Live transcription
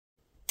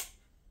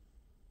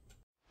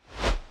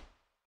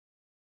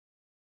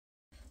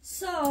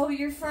So,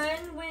 your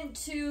friend went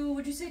to,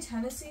 would you say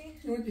Tennessee?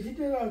 He did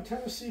a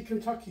Tennessee,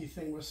 Kentucky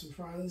thing with some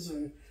friends,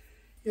 and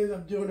he ended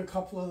up doing a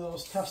couple of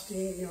those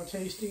testing,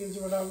 tastings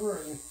or whatever,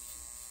 and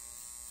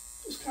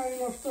just kind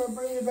enough to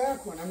bring me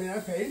back one. I mean, I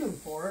paid him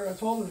for it. I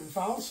told him if he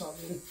found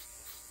something.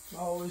 I'm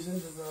always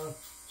into the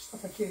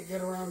stuff I can't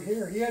get around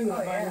here. He ended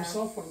up buying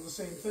himself one of the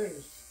same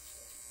things.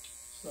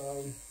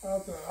 So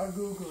I'll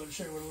Google it and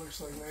show you what it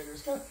looks like later.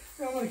 It's got,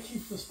 I'm going to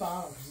keep this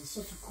bottle because it's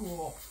such a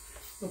cool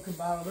looking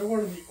bottle. They're one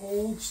of the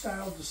old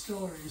style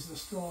distilleries. They're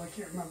still, I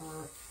can't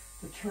remember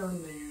the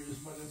term they use,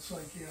 but it's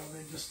like,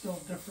 they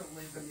distill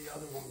differently than the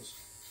other ones.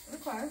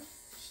 Okay.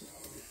 So,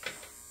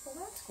 well,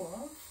 that's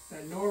cool.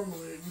 And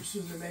normally, as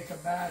soon as they make a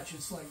batch,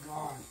 it's like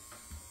gone.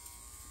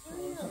 So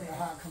really? It's like a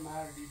hot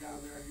commodity down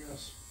there, I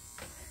guess.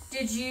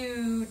 Did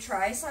you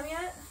try some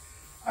yet?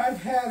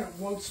 I've had it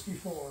once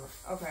before.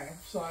 Okay.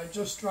 So I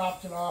just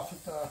dropped it off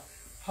at the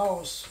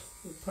house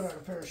and put on a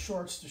pair of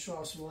shorts to show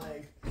off some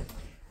leg.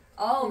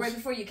 Oh, right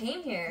before you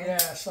came here. Yeah,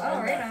 so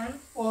right on.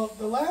 Well,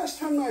 the last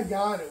time I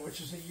got it,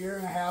 which was a year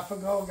and a half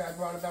ago, I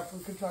brought it back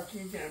from Kentucky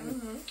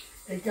again.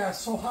 It got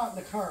so hot in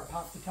the car, it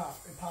popped the top.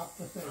 It popped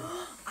the thing.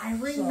 I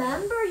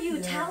remember you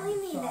telling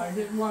me that. that. I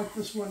didn't want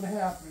this one to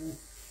happen.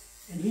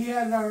 And he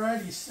had it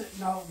already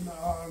sitting out in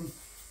the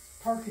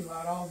parking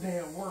lot all day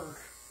at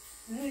work.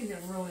 It didn't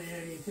get really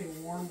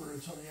anything warmer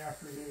until the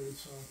afternoon,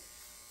 so.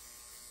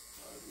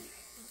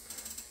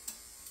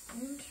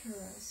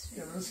 Interesting.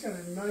 Yeah, but it's got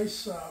a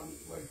nice,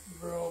 like,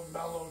 real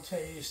mellow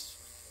taste.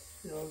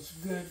 It's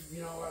good,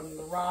 on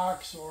the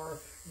rocks or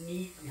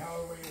neat,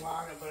 however you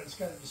want it, but it's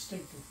got a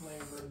distinctive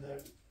flavor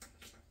that,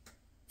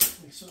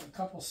 like, so a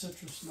couple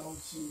citrus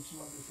notes and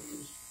some other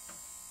things.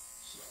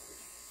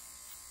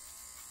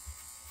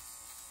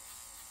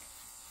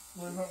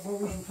 What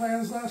were the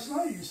plans last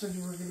night? You said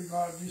you were going to go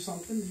out and do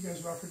something. You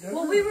guys go out for dinner?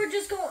 Well, we were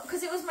just going,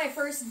 because it was my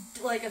first,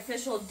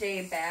 official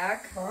day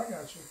back. Oh, I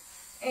got you.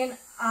 And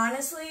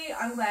honestly,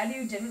 I'm glad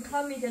you didn't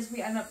come because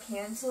we ended up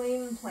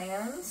canceling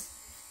plans.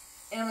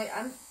 And,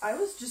 I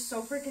was just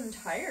so freaking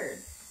tired.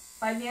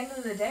 By the end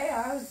of the day,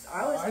 I was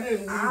I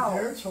didn't leave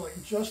there until,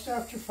 just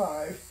after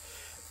 5.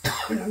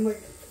 And I'm like,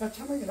 by the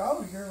time I get out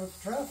of here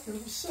with the traffic,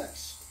 it was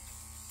 6.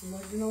 I'm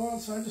like, you know what?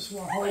 So I just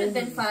went home. Would have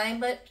been fine,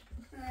 but...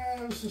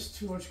 it was just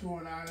too much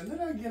going on. And then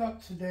I get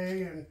up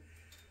today and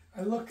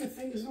I look at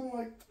things and I'm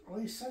like, well,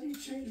 he said he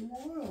changed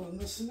oil and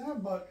this and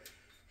that, but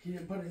he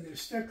didn't put a new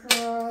sticker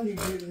on. He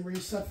didn't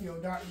reset the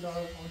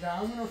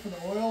odometer for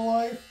the oil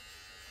life.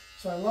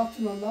 So I left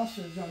him a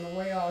message on the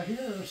way out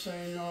here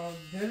saying,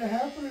 did it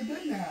happen or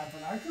didn't happen?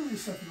 I could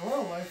reset the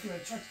oil life, and I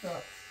checked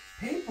the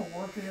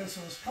paperwork and it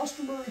says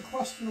customer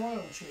request an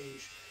oil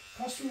change.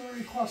 Customer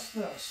request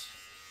this.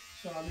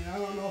 So, I mean, I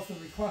don't know if the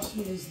request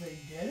means they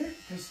did it,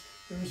 because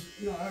there was,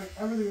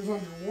 everything was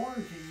under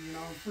warranty,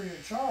 free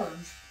of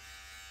charge.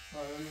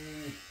 But, I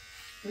mean,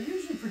 they're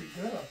usually pretty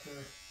good up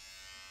there.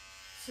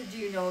 So do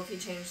you know if he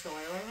changed the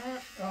oil or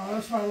not?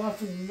 That's why I left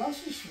him a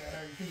message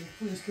there. Can you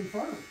please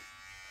confirm?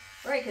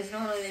 Right, because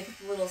normally they put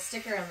the little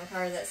sticker on the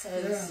car that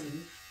says...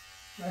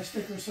 Yeah, my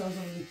sticker says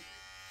on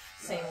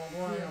same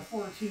one.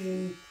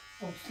 14,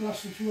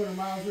 less than 200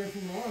 miles away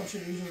from the oil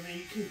change with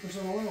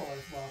 18% oil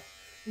life left.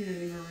 He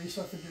didn't even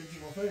reset the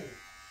digital thing.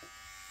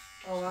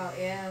 Oh, wow,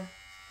 yeah.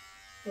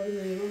 But, I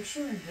mean, I'm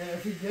sure he did.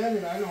 If he did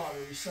it, I know how to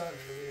reset it.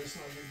 I mean, it's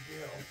not a big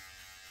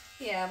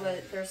deal. Yeah,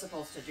 but they're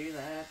supposed to do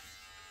that.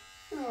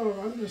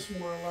 No, I'm just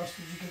more or less,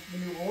 did you get the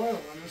new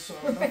oil in it, so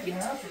nothing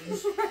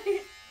happens.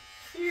 Right.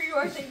 You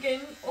are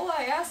thinking, oh,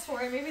 I asked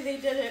for it, maybe they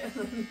did it. And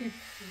then you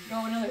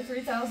go another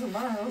 3,000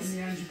 miles. And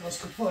the engine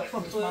goes kaput.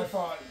 That's my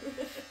thought.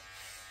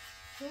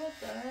 What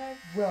the heck?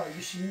 Well,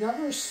 you should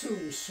never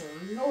assume, sir.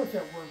 You know what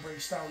that word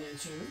breaks down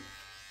into.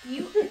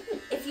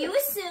 If you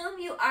assume,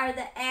 you are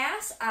the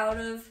ass out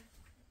of...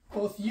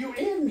 both you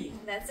and me.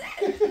 That's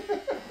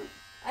it.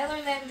 I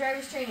learned that in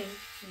driver's training.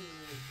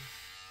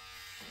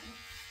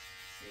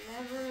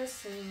 Never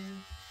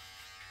assume.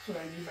 That's what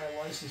I need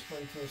my license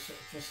plate to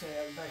say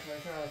on the back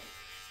of my car.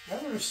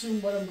 Never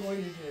assume what I'm going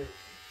to do.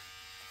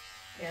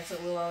 Yeah, that's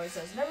what Will always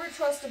says. Never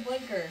trust a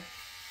blinker.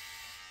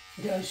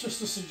 Yeah, it's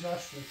just a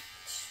suggestion.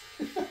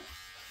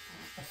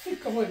 I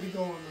think I might be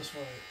going this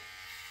way.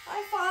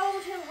 I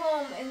followed him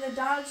home in the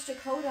Dodge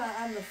Dakota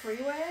on the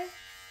freeway.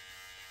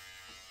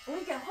 When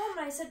we got home,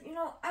 and I said,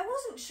 I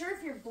wasn't sure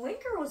if your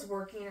blinker was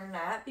working or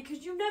not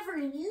because you never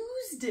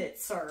used it,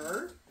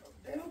 sir.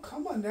 They don't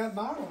come on that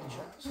model,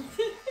 Jess.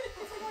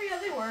 Oh, yeah,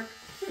 they work.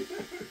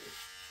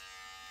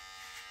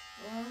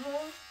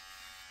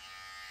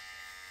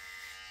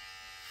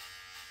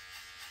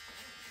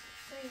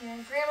 So, yeah,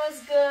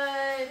 Grandma's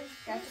good.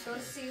 Got to go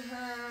see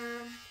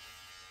her.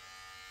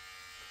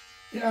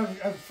 Yeah,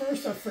 at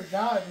first I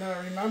forgot, and then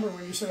I remember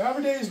when you said,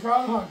 every day is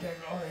Groundhog Day.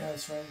 Oh, yeah,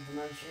 that's right,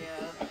 dementia.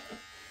 Yeah.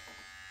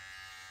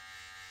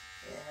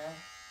 Yeah.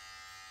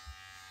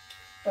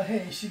 But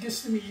hey, she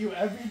gets to meet you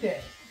every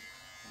day.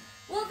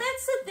 Well,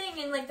 that's the thing,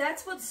 and,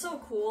 that's what's so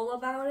cool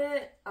about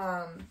it,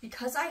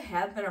 because I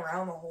have been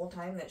around the whole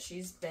time that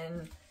she's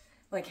been,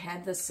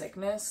 had this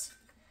sickness,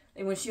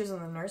 and when she was in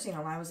the nursing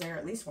home, I was there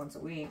at least once a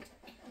week,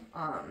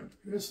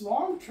 This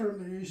long-term,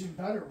 they're usually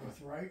better with,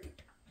 right?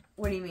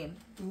 What do you mean?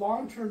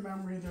 Long-term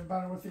memory, they're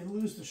better with. They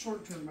lose the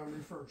short-term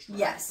memory first, right?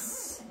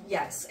 Yes,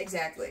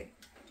 exactly.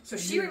 So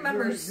she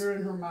remembers. You're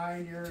in her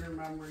mind, you're in her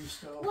memory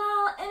still.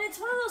 Well, and it's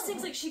one of those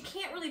things, like, she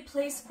can't really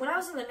place. When I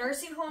was in the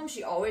nursing home,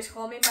 she always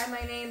called me by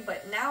my name,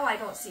 but now I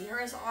don't see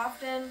her as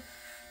often.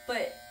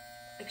 But,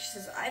 like, she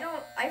says,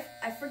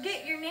 I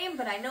forget your name,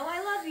 but I know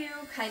I love you,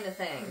 kind of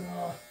thing.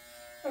 Oh,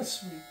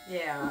 that's sweet.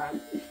 Yeah.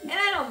 And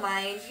I don't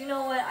mind. You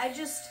know what? I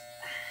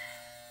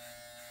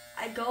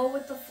go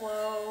with the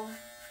flow.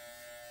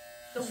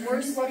 Is there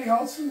anybody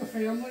else in the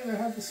family that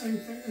have the same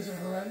thing? Is it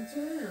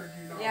hereditary, or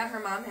do you know? Yeah, her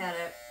mom had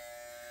it.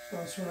 So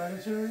it's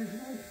hereditary?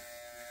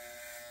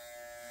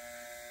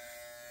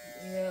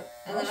 Yep.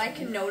 And then I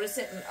can notice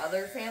it in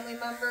other family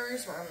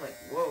members where I'm like,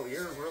 whoa,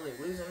 you're really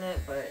losing it.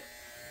 But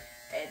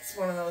it's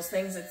one of those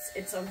things,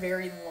 it's a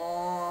very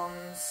long,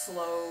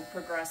 slow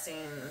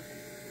progressing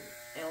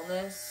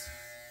illness.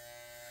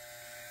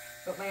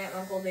 But my aunt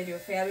and uncle, they do a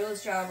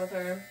fabulous job with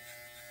her.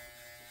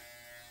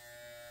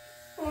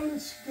 Well,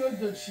 it's good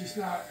that she's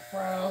not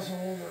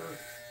frazzled or,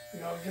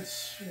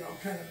 gets,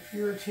 kind of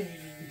irritated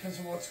because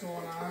of what's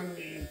going on. I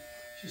mean,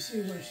 she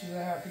seems like she's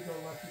a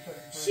happy-go-lucky type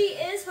of person. She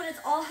is, but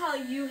it's all how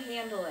you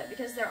handle it.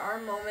 Because there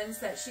are moments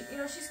that she's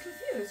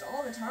confused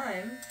all the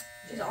time.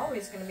 She's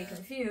always going to be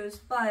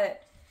confused.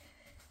 But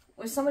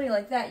with somebody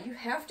like that, you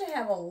have to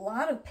have a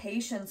lot of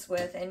patience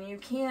with, and you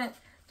can't,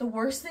 the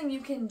worst thing you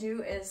can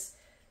do is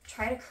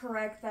try to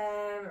correct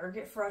them or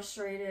get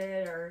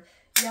frustrated or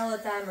yell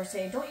at them or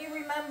say, don't you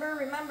remember,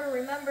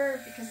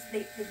 because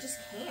they just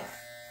can't.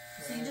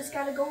 So you just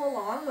got to go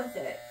along with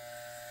it.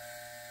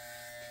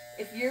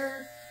 If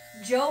you're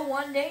Joe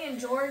one day and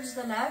George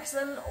the next,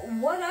 then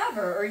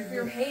whatever. Or if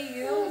you're hey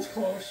you, well, it's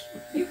close.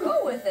 You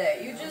go with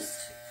it. You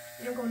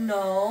don't go,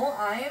 no,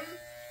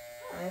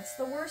 it's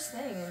the worst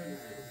thing. And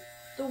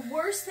the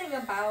worst thing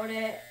about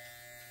it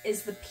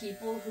is the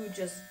people who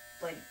just,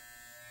 like,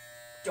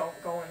 don't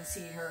go and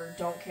see her,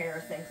 don't care,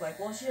 think like,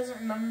 well, she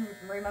doesn't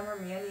remember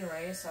me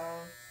anyway, so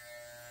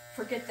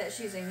forget that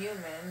she's a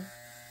human.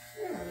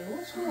 Yeah, I mean,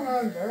 what's going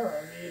on there?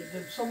 I mean,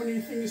 did so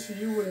many things for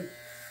you, and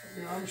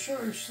I'm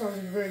sure she sounds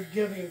like a very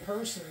giving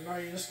person. Now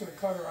you're just going to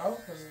cut her out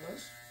because of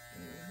this?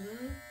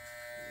 Mm-hmm.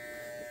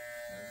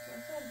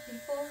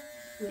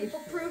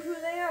 People prove who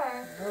they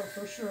are. Yeah,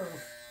 for sure.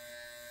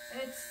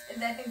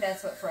 And I think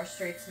that's what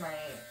frustrates my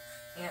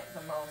aunt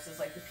the most, is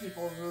like the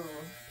people who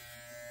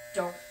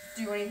don't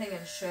do anything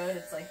and should.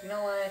 It's like, you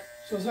know what?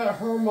 So is that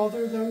her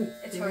mother then?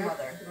 It's her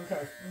mother.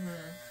 Okay.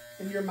 Mm-hmm.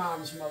 And your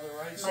mom's mother,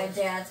 right? So my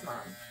dad's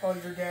mom. Oh,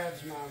 your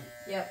dad's mom.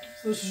 Yep.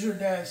 So this is your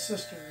dad's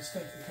sister that's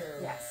taking care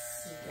of.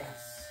 Yes. Okay.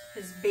 Yes.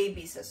 His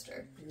baby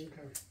sister.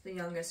 Okay. The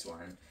youngest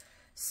one.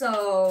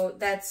 So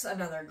that's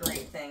another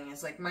great thing,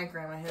 is like my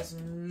grandma has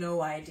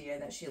no idea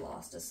that she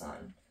lost a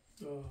son.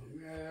 Oh,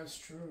 yeah, that's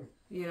true.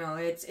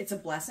 It's a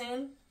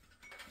blessing.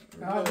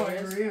 How about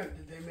your aunt?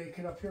 Did they make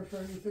it up here for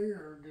anything,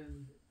 or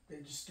did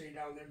they just stay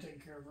down there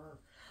taking care of her?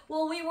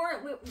 Well, we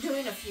weren't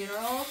doing a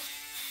funeral.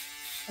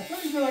 I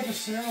thought you did like a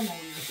ceremony or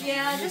something.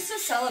 Yeah, just a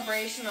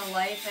celebration of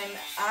life. And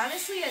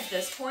honestly, at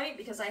this point,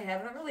 because I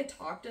haven't really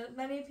talked to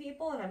many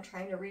people and I'm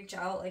trying to reach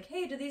out, like,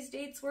 hey, do these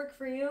dates work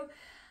for you?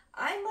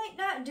 I might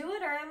not do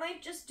it, or I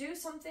might just do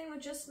something with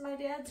just my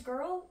dad's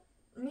girl,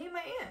 me and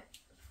my aunt.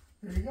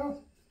 There you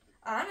go.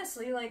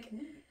 Honestly, like...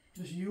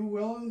 Just you,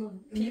 Will, and the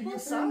people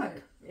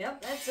suck.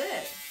 Yep, that's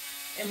it.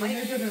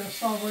 They did a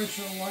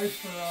celebration of life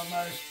for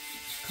my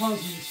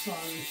cousin's son.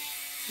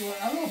 Well,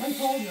 I don't know if I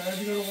told you. I had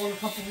to go to one a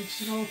couple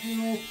weeks ago.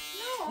 No,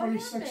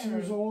 26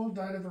 years old,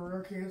 died of a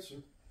rare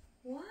cancer.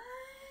 What?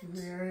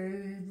 Yeah,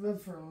 he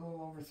lived for a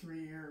little over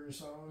 3 years.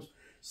 So it was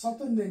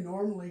something they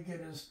normally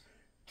get as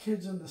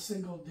kids in the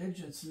single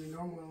digits. And they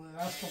normally, the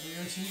last couple of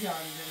years, he got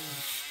it in,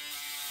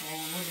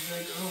 would have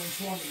been early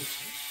 20s.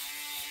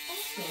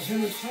 So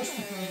him and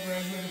Christopher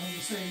graduated from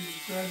the same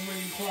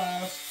graduating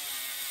class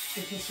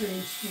at the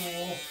same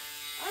school.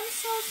 I'm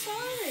so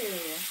sorry.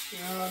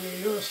 Yeah, I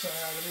mean, it was sad.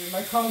 I mean,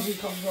 my cousin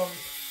comes up,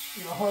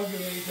 hugging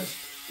me because,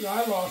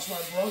 I lost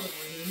my brother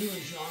when he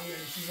was young,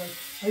 and she's like,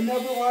 I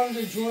never wanted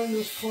to join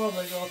this club.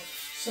 I go,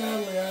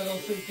 sadly, I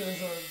don't think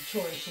there's a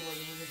choice of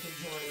whether we get to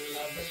join or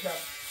not. They've got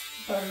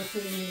better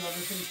things and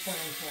other things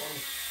planned for them.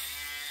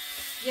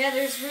 Yeah,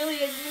 there's really,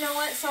 you know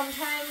what,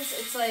 sometimes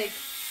it's like,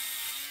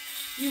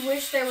 you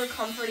wish there were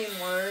comforting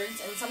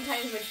words, and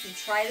sometimes when you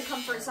try to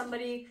comfort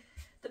somebody,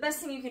 the best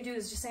thing you can do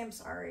is just say, I'm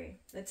sorry.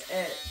 That's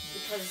it.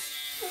 Because...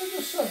 I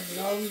just said,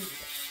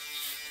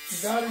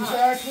 not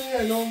exactly.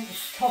 I know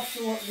it's tough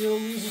to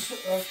lose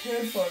a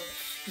kid, but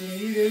if you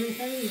need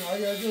anything, all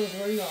you gotta do is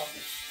ring up.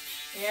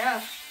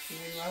 Yeah.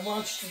 And I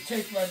watched her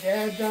take my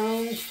dad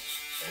down,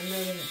 and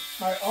then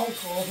my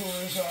uncle, who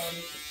was,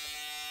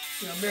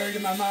 married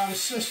to my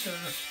mom's sister,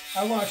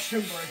 I watched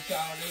him break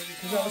down,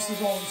 because that was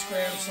his oldest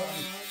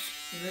grandson.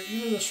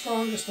 Even the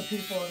strongest of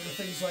people into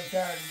things like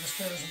that, it just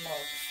tears them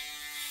up.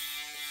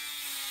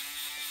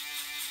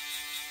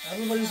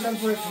 Everybody's got a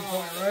breaking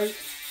point, right?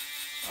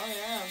 Oh,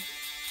 yeah.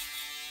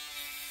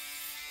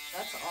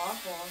 That's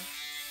awful.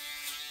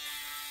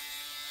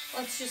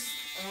 Well, it's just,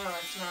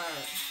 it's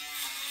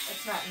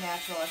not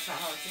natural. It's not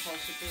how it's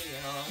supposed to be, you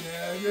know.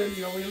 Yeah, and then,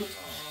 you know,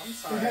 I'm they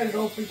sorry. had an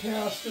open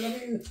casket. I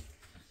mean,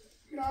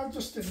 you know, I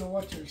just didn't know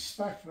what to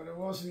expect, but it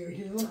wasn't.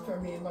 He looked, I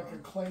mean, like a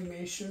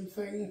claymation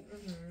thing.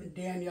 And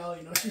Danielle,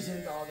 you know, she's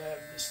into all that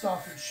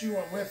stuff, and she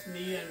went with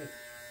me, and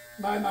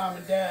my mom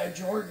and dad,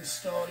 Jordan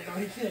still, you know,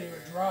 he can't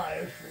even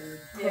drive.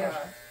 And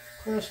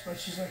Chris, but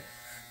she's like,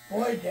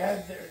 boy,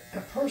 Dad,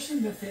 the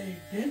person that they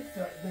did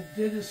that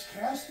did his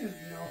casket,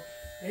 you know,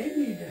 they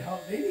needed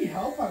help. They need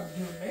help on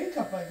doing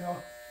makeup. I go,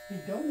 he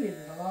donated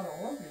a lot of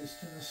organs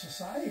to the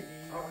society,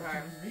 you know,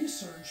 to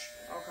research.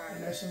 Okay.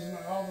 And I said, and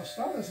all the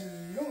stuff. I said,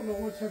 you don't know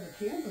what type of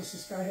canvas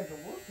this guy had to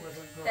work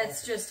with. Girl.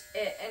 That's just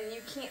it, and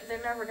you can't.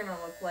 They're never gonna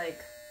look like.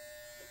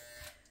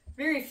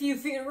 Very few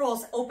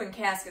funerals, open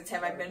caskets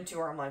have I been to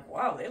where I'm like,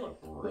 wow, they look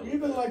really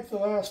even good. like the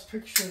last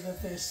picture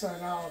that they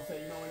sent out, that,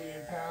 you know, when he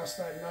had passed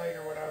that night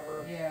or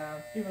whatever.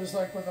 Yeah. He was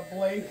like with a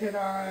blanket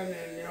on,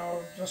 and, you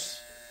know, just,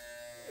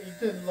 he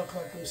didn't look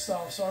like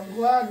himself. So I'm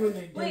glad when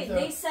they did. Wait,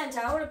 they sent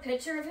out a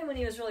picture of him when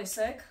he was really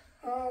sick?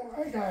 Oh,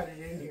 I got it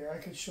in here. I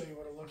could show you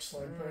what it looks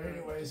like. But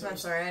anyways, I'm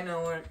sorry, I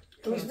know what.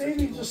 It was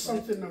maybe just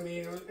something. I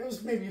mean, it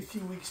was maybe a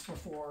few weeks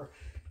before.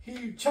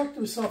 He checked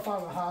himself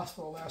out of the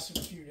hospital. Lasted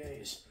a few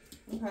days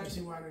because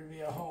he wanted to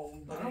be at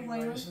home. But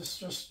anyways, it's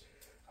just.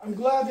 I'm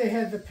glad they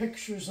had the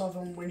pictures of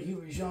him when he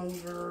was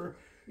younger.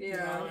 Yeah. You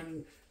know,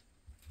 and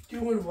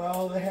doing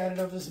well. They had it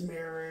of his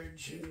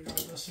marriage and, you know,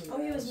 this and that.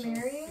 Oh, he was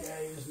married?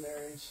 Yeah, he was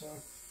married. So.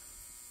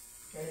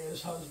 And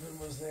his husband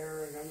was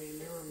there, and I mean,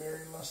 they were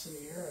married less than a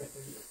year, I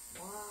think.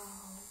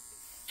 Wow.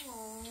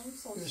 Oh, I'm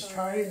so He was sorry.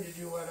 trying to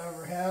do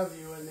whatever have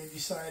you, and they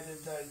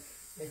decided that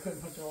they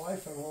couldn't put their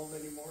life on hold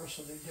anymore,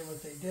 so they did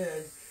what they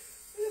did.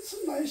 And it's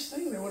a nice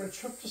thing. They went a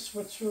trip to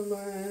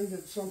Switzerland,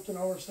 did something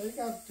over, so they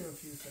got to do a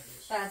few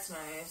things. That's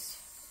nice.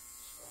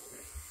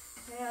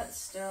 Yeah, it's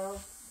still,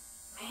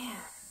 man.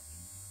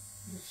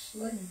 It's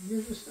like,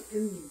 you're just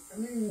in, I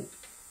mean,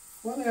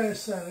 one thing I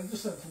just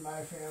said to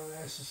my family,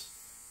 I said,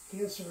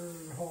 cancer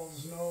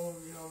holds no,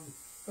 you know,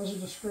 doesn't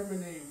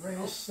discriminate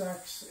race,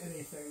 sex,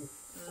 anything,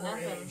 or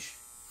age.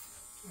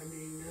 I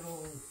mean,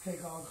 it'll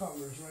take all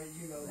comers, right?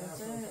 You know that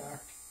for a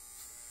fact.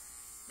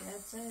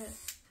 That's it.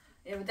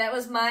 Yeah, but that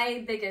was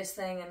my biggest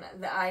thing, and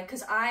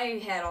because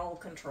I had all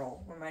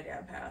control when my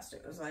dad passed.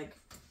 It was like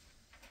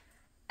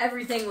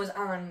everything was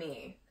on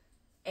me,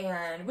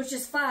 and which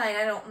is fine.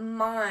 I don't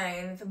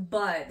mind,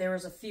 but there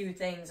was a few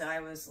things that I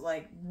was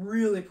like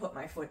really put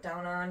my foot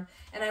down on,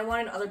 and I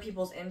wanted other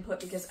people's input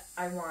because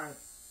I don't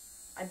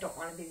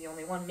want to be the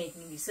only one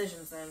making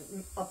decisions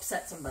and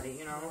upset somebody,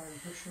 you know.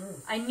 Yeah, for sure.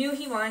 I knew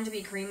he wanted to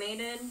be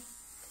cremated,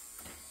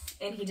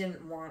 and he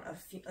didn't want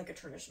a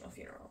traditional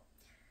funeral.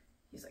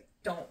 He's like,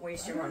 don't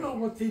waste your money. I don't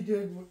know what they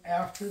did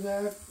after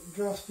that,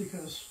 just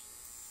because,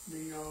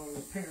 you know,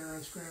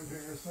 parents,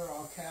 grandparents, they're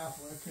all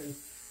Catholic, and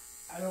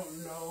I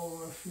don't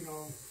know if, you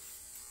know,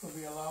 they'll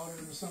be allowed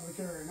in the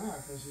cemetery or not,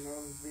 because, you know,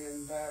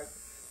 being that,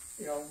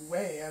 you know,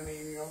 way, I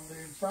mean, you know,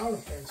 they frown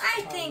against.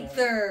 I think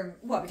they're,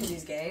 what, because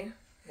he's gay?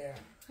 Yeah.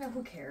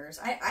 Who cares?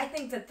 I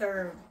think that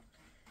they're,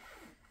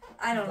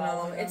 I don't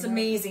know. It's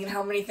amazing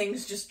how many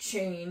things just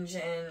change,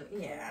 and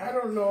yeah. I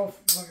don't know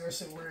if, like I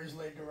said, where he's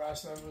laid to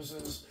rest. That was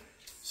his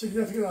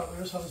significant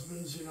other's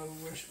husbands, you know,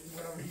 wish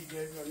whatever he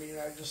did. I mean,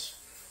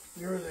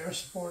 we were there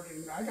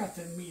supporting. I got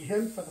to meet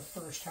him for the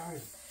first time.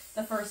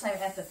 The first time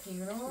at the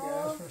funeral?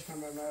 Yeah, the first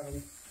time I met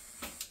him.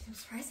 I'm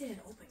surprised they did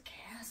an open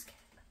casket.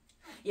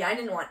 Yeah, I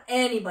didn't want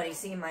anybody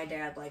seeing my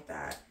dad like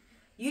that.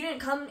 You didn't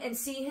come and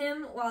see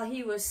him while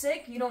he was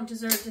sick. You don't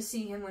deserve to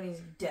see him when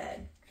he's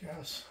dead.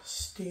 Yes,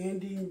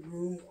 standing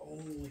room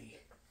only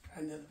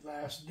on the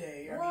last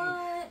day. What?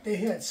 I mean, they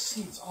had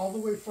seats all the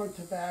way front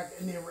to back,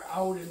 and they were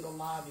out in the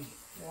lobby.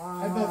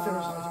 Wow. I bet there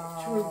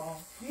was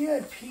like he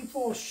had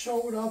people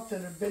showed up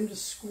that had been to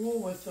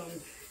school with him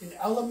in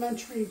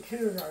elementary and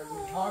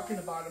kindergarten talking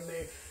about him.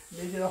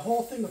 They did a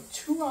whole thing of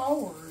 2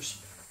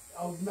 hours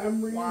of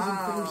memories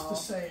and things to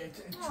say.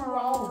 In 2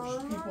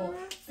 hours, people,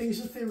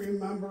 things that they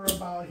remember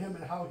about him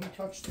and how he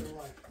touched their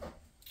life.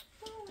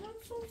 Oh,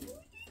 that's so sweet.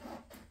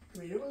 I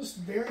mean, it was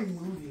very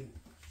moving.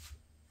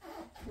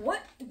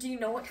 What, do you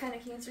know what kind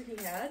of cancer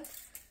he had?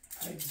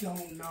 I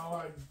don't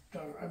know.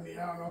 I mean,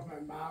 I don't know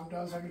if my mom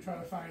does. I can try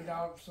to find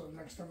out so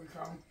next time we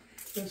come.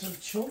 It's a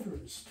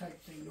children's type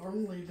thing.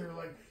 Normally, they're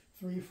like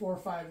 3, 4,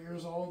 5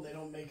 years old. They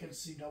don't make it to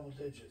see double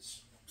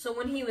digits. So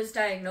when he was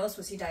diagnosed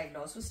with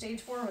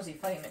stage 4, or was he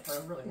fighting it for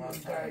a really long time? He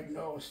was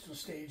diagnosed with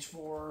stage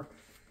 4.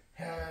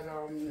 Had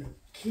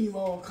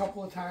chemo a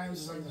couple of times.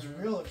 It's like this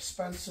real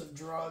expensive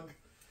drug.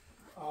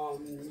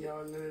 You know,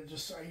 and then it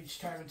just, each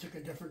time it took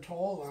a different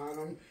toll on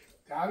him.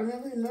 Got him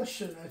in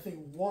remission, I think,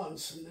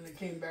 once, and then it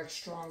came back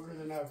stronger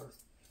than ever.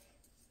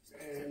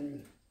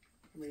 And,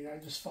 I mean,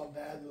 I just felt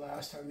bad the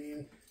last time. I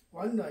mean,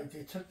 one night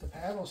they took the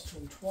paddles to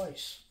him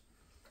twice.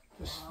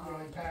 Just,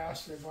 when he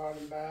passed, they brought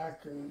him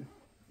back, and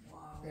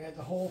they had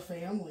the whole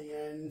family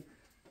in,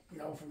 you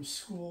know, from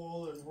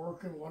school and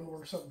working. One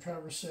works up in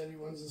Traverse City,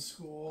 one's in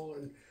school,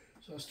 and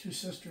so his 2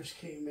 sisters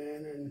came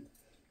in, and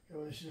It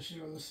was just,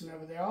 this and that,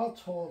 but they all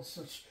told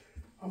such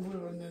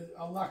unbelievable. And then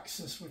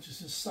Alexis, which is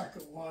his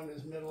second one,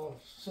 his middle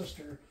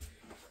sister.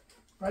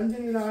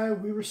 Brendan and I,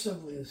 we were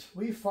siblings.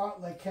 We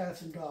fought like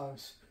cats and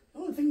dogs.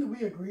 The only thing that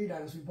we agreed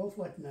on is we both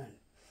like men.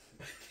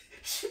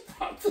 She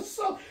brought this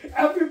up.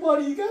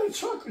 Everybody, you got to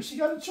chuckle. She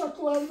got a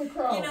chuckle out of the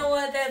crowd. You know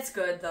what? That's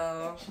good,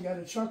 though. She got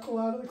a chuckle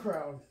out of the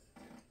crowd.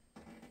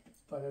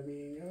 But, I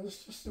mean, it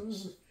was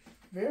a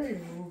very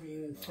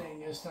moving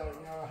thing as to,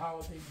 how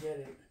they did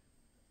it.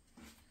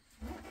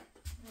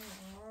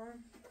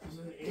 It was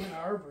in Ann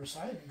Arbor, so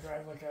I had to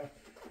drive it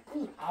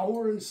was an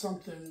hour and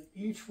something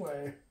each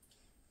way.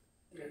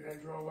 And I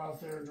drove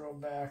out there and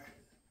drove back.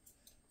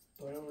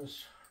 But it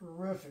was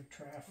horrific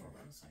traffic. Hold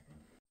on a second.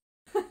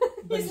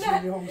 But he's going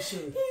to be home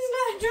soon. He's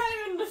not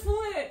driving to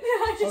Flint.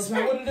 Is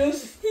that what it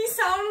is? He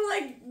sounded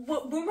like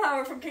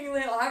Boomhauer from King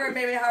Lear.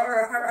 Baby, I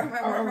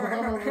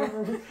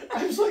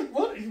was like,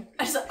 what?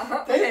 I said,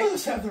 They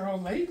must have their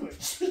own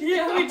language.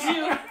 Yeah, we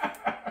do.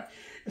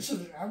 So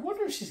I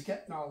wonder if she's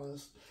getting all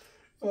this.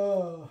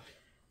 Oh.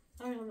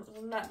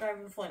 I'm not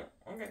driving to Flint.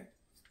 Okay.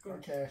 Good.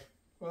 Okay.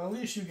 Well, at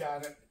least you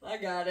got it. I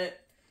got it.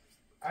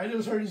 I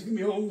just heard he's going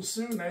to be home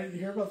soon. I didn't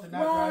hear about the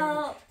not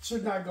driving.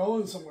 Should not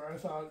going somewhere, I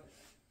thought.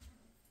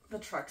 The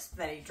trucks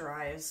that he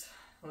drives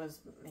was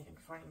making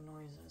funny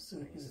noises. So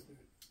he's,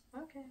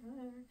 okay,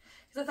 whatever.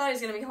 Because I thought he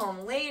was going to be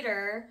home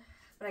later,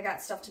 but I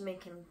got stuff to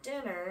make him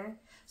dinner.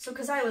 So,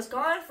 because I was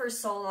gone for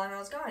so long, I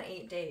was gone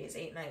 8 days,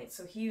 8 nights.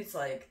 So he was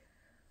like,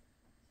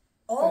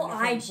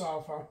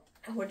 Himself, huh?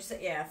 What'd you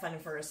say? Yeah,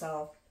 fending for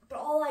herself. But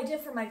all I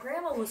did for my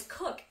grandma was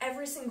cook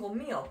every single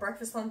meal,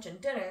 breakfast, lunch, and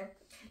dinner.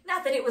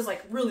 Not that it was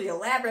like really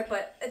elaborate,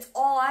 but it's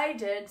all I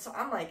did. So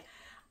I'm like,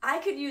 I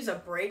could use a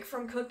break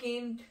from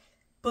cooking,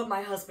 but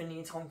my husband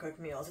needs home cooked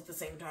meals at the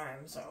same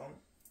time. So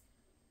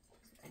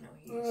I know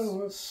he's.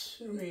 Well,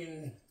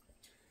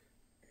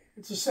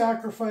 it's a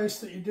sacrifice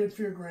that you did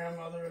for your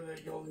grandmother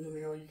that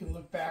you can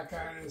look back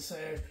on and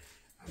say,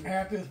 I'm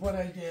happy with what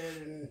I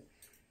did, and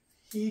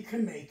he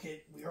can make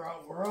it.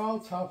 We're all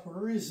tough. We're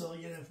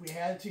resilient. If we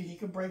had to, he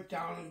could break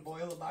down and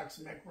boil a box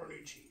of macaroni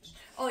and cheese.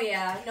 Oh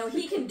yeah, no,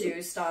 he can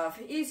do stuff.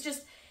 He's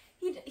just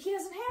he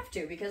doesn't have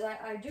to because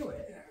I do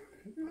it.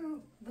 Yeah.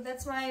 But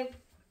that's my.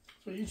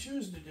 What you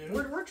choose to do.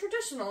 We're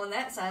traditional in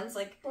that sense,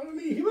 like. But I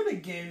mean, he would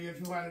have gave you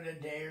if you wanted a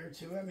day or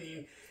two. I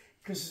mean,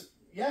 because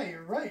yeah,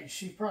 you're right.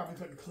 She probably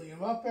couldn't clean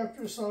them up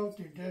after herself,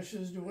 do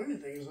dishes, do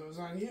anything. So it was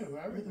on you,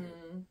 everything.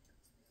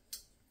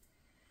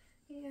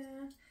 Mm-hmm.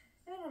 Yeah.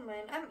 I don't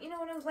mind.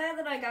 I'm glad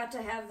that I got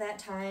to have that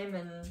time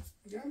and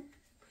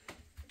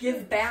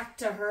give back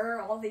to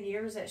her all the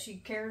years that she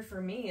cared for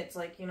me. It's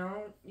like, you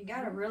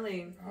gotta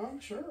really. I'm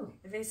sure.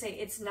 They say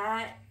it's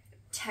not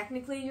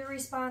technically your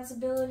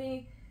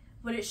responsibility,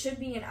 but it should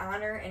be an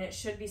honor and it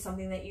should be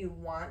something that you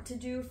want to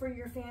do for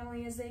your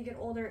family as they get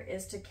older,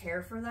 is to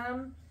care for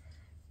them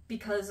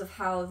because of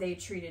how they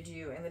treated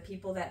you, and the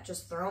people that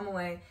just throw them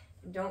away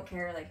and don't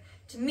care. Like,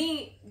 to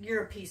me,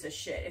 you're a piece of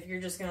shit if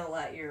you're just gonna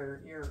let your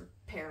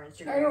parents,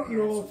 your grandparents. I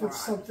don't know if it's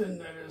something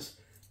that is,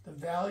 the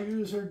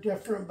values are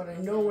different, but I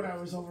know when I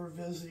was over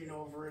visiting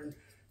over in,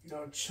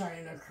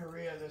 China,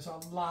 Korea, there's a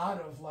lot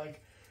of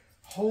like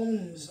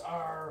homes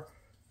are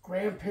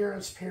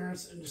grandparents,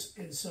 parents,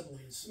 and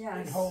siblings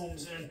in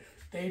homes, and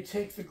they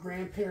take the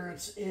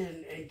grandparents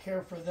in and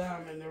care for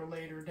them in their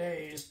later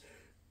days.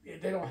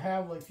 They don't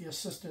have like the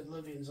assisted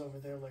livings over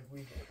there like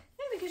we do.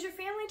 Yeah, because your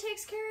family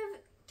takes care of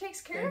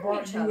each other. They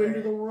brought you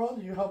into the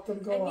world, you help them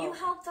go out. And you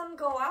help them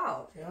go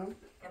out. Yeah.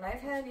 And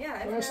I've had,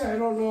 I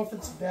don't know if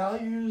it's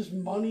values,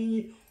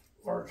 money,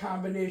 or a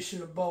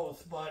combination of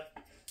both, but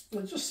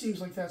it just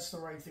seems like that's the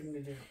right thing to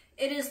do.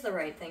 It is the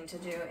right thing to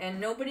do, and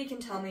nobody can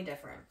tell me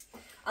different.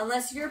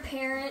 Unless your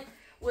parent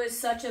was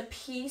such a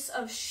piece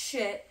of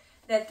shit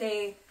that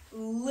they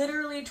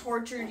literally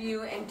tortured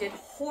you and did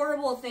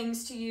horrible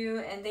things to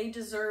you, and they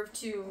deserve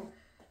to.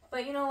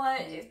 But you know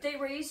what? If they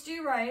raised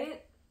you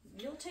right,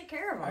 you'll take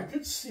care of them. I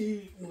could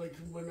see, like,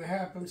 when it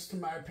happens to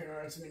my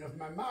parents, I mean, if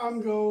my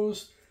mom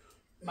goes,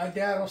 my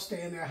dad will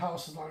stay in their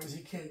house as long as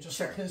he can, just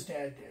like his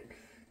dad did.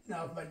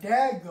 Now, if my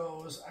dad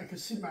goes, I could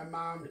see my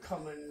mom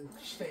come and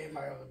stay in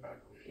my other bedroom.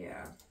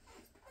 Yeah.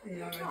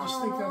 And I just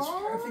think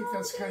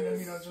that's kind of,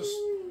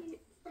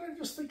 but I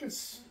just think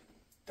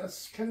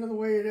that's kind of the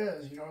way it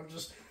is,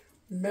 just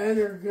men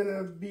are going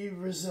to be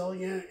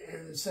resilient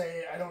and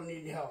say, I don't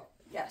need help.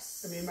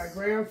 Yes. I mean, my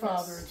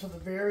grandfather, until the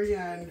very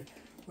end,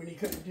 when he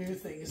couldn't do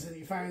things, and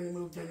he finally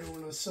moved into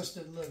an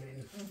assisted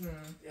living.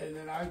 Mm-hmm. And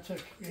then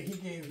he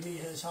gave me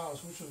his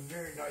house, which was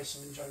very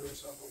nice and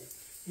generous of him.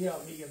 He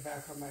helped me get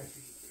back on my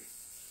feet.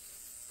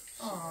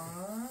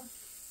 Aww.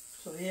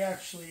 So he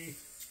actually,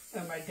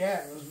 and my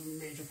dad was a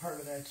major part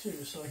of that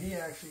too, so he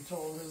actually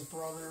told his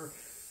brother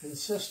and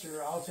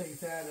sister, I'll take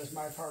that as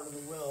my part of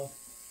the will,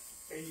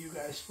 and you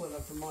guys split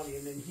up the money.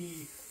 And then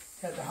he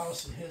had the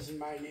house in his and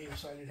my name,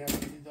 so I didn't have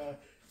to do the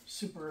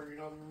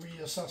the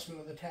reassessment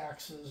of the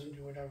taxes and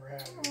do whatever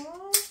happened.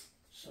 Aww,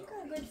 so. you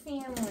got a good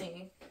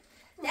family.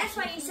 That's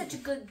why he's such a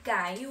good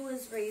guy. He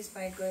was raised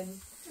by good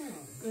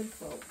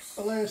folks.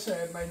 But like I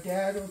said, my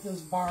dad with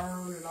his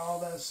barn and all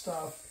that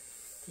stuff.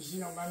 Because,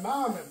 you know, my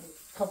mom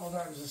a couple of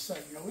times has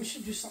said, you know, we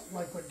should do something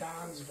like what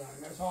Don's done.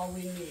 That's all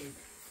we need.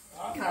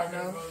 I'm not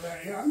going to go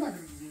there. You know, I'm not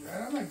going to do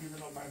that. I'm not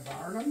giving up my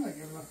barn. I'm not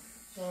giving up.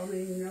 So, I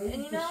mean, you know.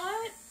 And you know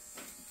what?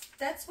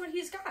 That's what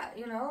he's got,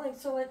 you know? Like,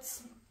 so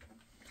it's...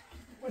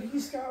 What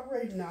he's got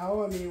right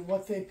now, I mean,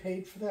 what they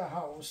paid for that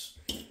house.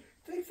 I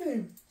think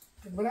they...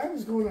 When I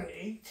was going on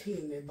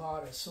 18, they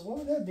bought it. So what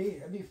would that be?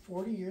 That'd be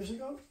 40 years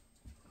ago?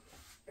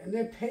 And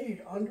they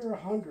paid under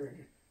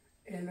 100.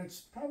 And it's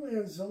probably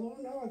on Zillow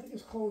now. I think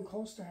it's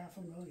close to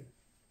 $500,000.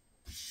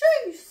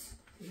 Jeez!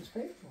 They just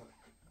paid for it.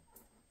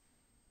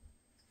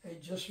 They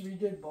just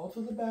redid both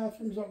of the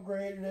bathrooms,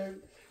 upgraded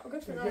it. Oh,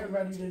 good for They're them. getting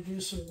ready to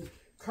do some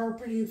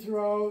carpeting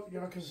throughout, you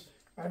know, because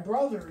my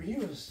brother, he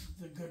was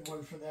the good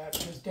one for that.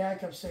 Because Dad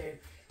kept saying,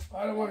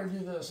 I don't want to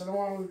do this. I don't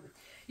want to...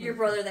 Your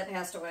brother that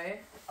passed away?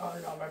 Oh,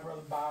 no, my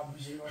brother Bob,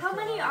 who's in North How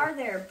many Carolina. are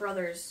there,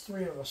 brothers?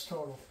 3 of us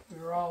total. We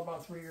were all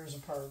about 3 years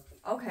apart.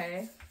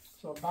 Okay.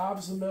 So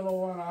Bob's the middle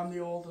one, I'm the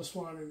oldest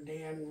one, and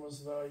Dan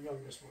was the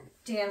youngest one.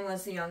 Dan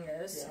was the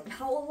youngest. Yeah. And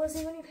how old was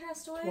he when he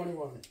passed away?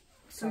 21.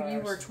 So you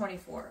were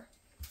 24.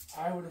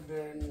 I would have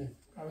been,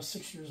 I was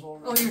 6 years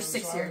older. Oh, you're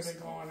 6 so years. I would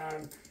have been going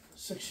on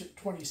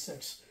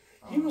 26.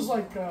 He was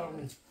like,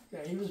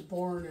 yeah, he was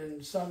born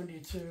in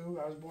 72.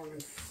 I was born in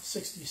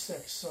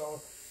 66.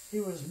 So he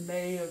was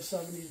May of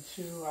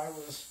 72. I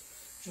was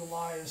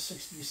July of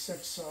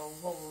 66. So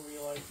what were we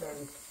like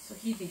then? So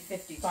he'd be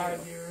 52.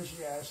 5 years,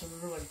 yeah. So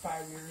we were like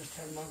 5 years,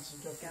 10 months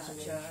of difference. in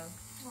Gotcha.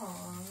 age.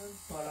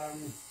 Aww. But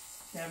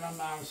yeah, my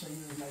mom said he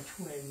was my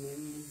twin.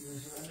 And he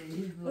was, I mean,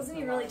 he Wasn't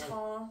he really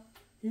tall?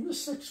 He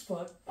was 6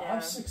 foot. Yeah. I'm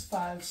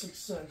 6'5",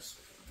 6'6".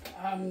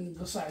 I'm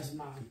the size of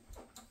Mom.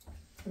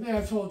 I think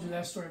I've told you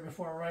that story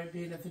before, right?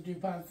 Being at the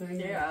DuPont thing.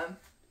 Yeah.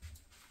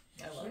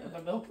 I love it.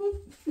 The milkman?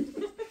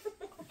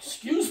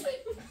 Excuse me?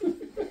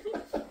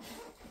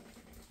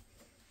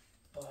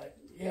 But,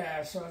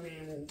 yeah, so, I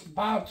mean,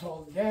 Bob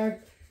told me,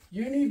 Dad,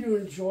 you need to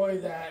enjoy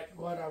that,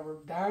 whatever.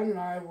 Don and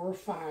I, we're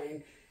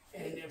fine.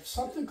 And if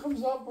something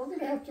comes up, we're going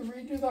to have to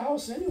redo the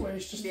house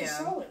anyways just to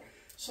sell it.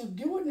 So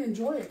do it and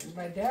enjoy it. Because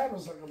my dad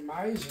was like a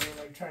miser,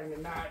 like trying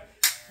to not,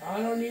 I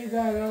don't need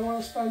that, I don't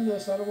want to spend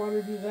this, I don't want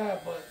to do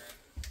that. But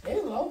they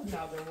love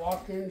now. They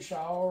walk in,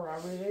 shower,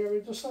 everything, I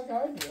mean, just like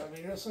I do. I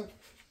mean, it's like,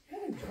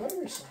 yeah,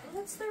 enjoy yourself.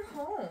 Well, that's their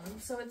home.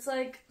 So it's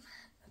like...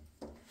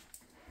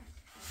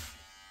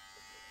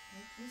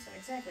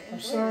 Exactly. I'm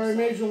Enjoy sorry I yourself.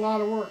 made you a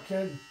lot of work,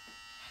 kid.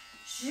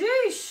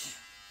 Sheesh!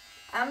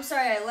 I'm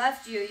sorry I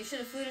left you. You should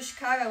have flew to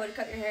Chicago. I would have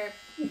cut your hair.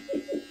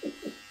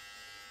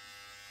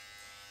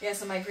 Yeah,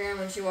 so my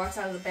grandma, when she walks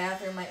out of the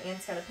bathroom, my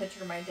aunt's got a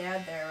picture of my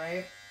dad there,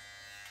 right?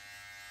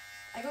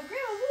 I go,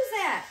 Grandma, who's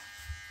that?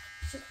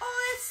 She goes,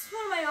 oh, that's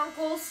one of my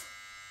uncles.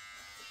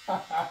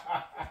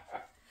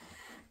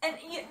 And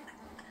yeah,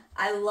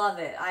 I love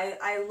it.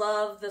 I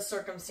love the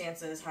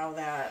circumstances, how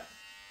that...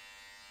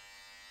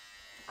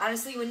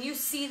 Honestly, when you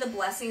see the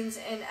blessings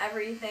in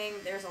everything,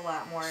 there's a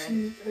lot more.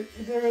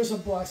 There is a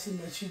blessing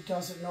that she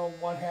doesn't know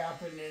what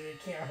happened and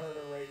it can't hurt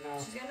her right now.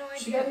 She's got no idea.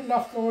 She got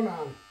enough going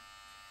on.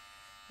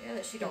 Yeah,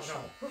 that she don't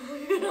know.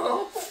 You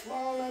know?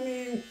 Well, I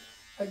mean,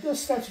 I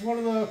guess that's one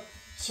of the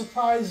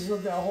surprises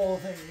of that whole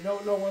thing. You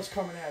don't know what's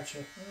coming at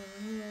you.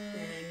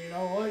 And you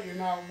know what? You're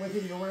not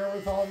within your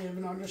wherewithal to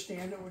even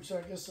understand it, which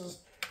I guess is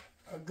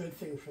a good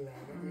thing for that.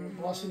 I mean,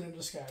 a blessing in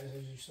disguise,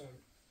 as you said.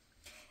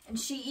 And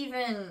she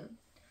even...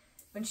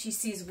 When she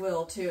sees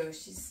Will, too,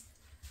 she's,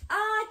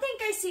 I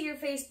think I see your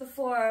face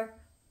before.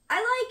 I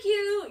like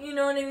you. You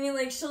know what I mean?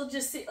 Like, she'll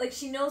just see, like,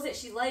 she knows that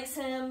she likes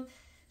him.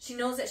 She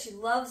knows that she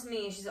loves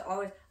me. She's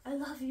always, I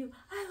love you.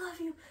 I love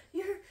you.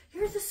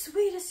 You're the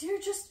sweetest.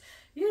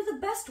 You're the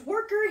best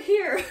worker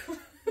here.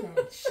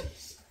 Oh,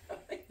 jeez.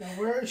 Now,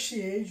 where is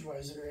she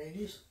age-wise? In her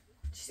 80s?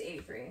 She's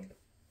 83.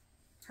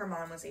 Her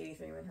mom was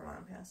 83 when her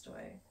mom passed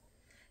away.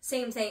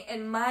 Same thing.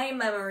 In my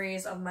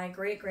memories of my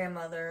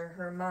great-grandmother,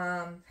 her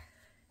mom...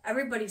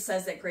 Everybody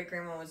says that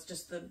great-grandma was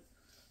just the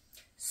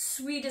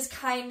sweetest,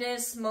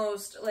 kindest,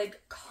 most,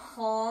 like,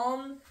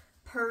 calm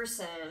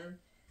person.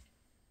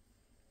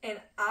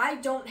 And I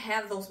don't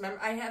have those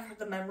memories. I have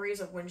the memories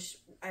of when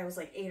I was,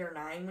 like, 8 or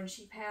 9 when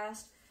she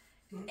passed.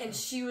 And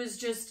she was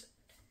just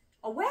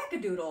a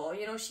wackadoodle.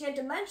 You know, she had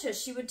dementia.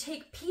 She would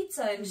take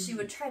pizza and she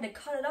would try to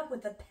cut it up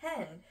with a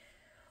pen.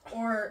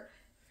 Or...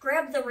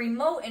 grab the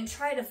remote and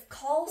try to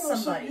call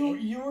somebody. So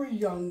you were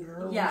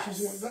younger.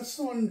 Yes. That's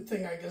the one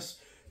thing, I guess,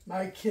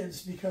 my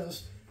kids,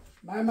 because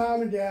my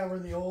mom and dad were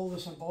the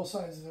oldest on both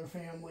sides of their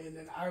family, and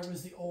then I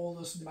was the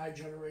oldest in my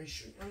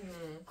generation.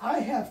 I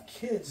have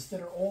kids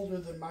that are older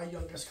than my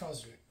youngest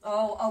cousin.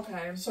 Oh,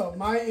 okay. So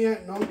my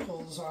aunt and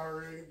uncles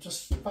are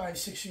just 5,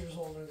 6 years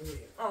older than me.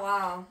 Oh,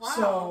 wow. Wow.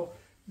 So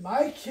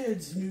my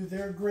kids knew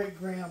their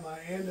great-grandma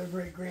and their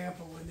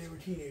great-grandpa when they were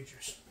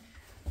teenagers.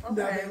 Okay.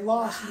 Now, they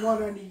lost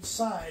one on each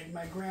side.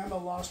 My grandma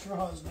lost her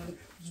husband,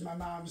 which was my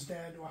mom's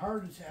dad, to a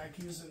heart attack.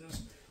 He was in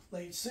his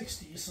late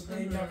 60s, so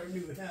they never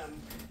knew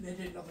him. They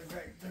didn't know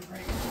their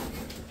great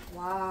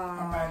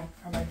Wow.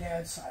 on my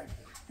dad's side.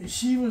 And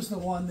she was the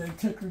one that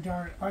took her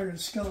darn iron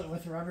skillet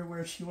with her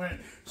everywhere she went.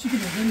 She could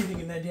make anything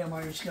in that damn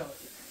iron skillet.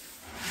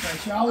 But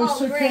she always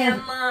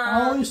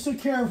took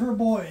care of her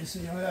boys.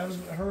 You know, that was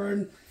her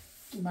and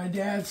my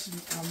dad's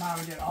mom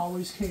and dad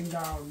always came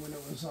down when it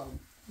was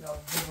you know,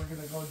 they were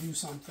gonna go do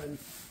something,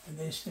 and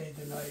they stayed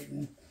the night.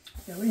 And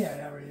yeah, we had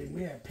everything.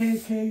 We had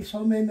pancakes,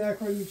 homemade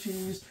macaroni and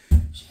cheese.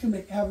 She could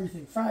make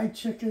everything. Fried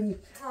chicken.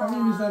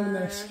 Everything was done in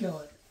that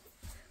skillet.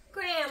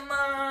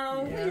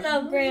 Grandma, Yeah. we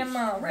love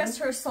Grandma. Rest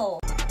her soul.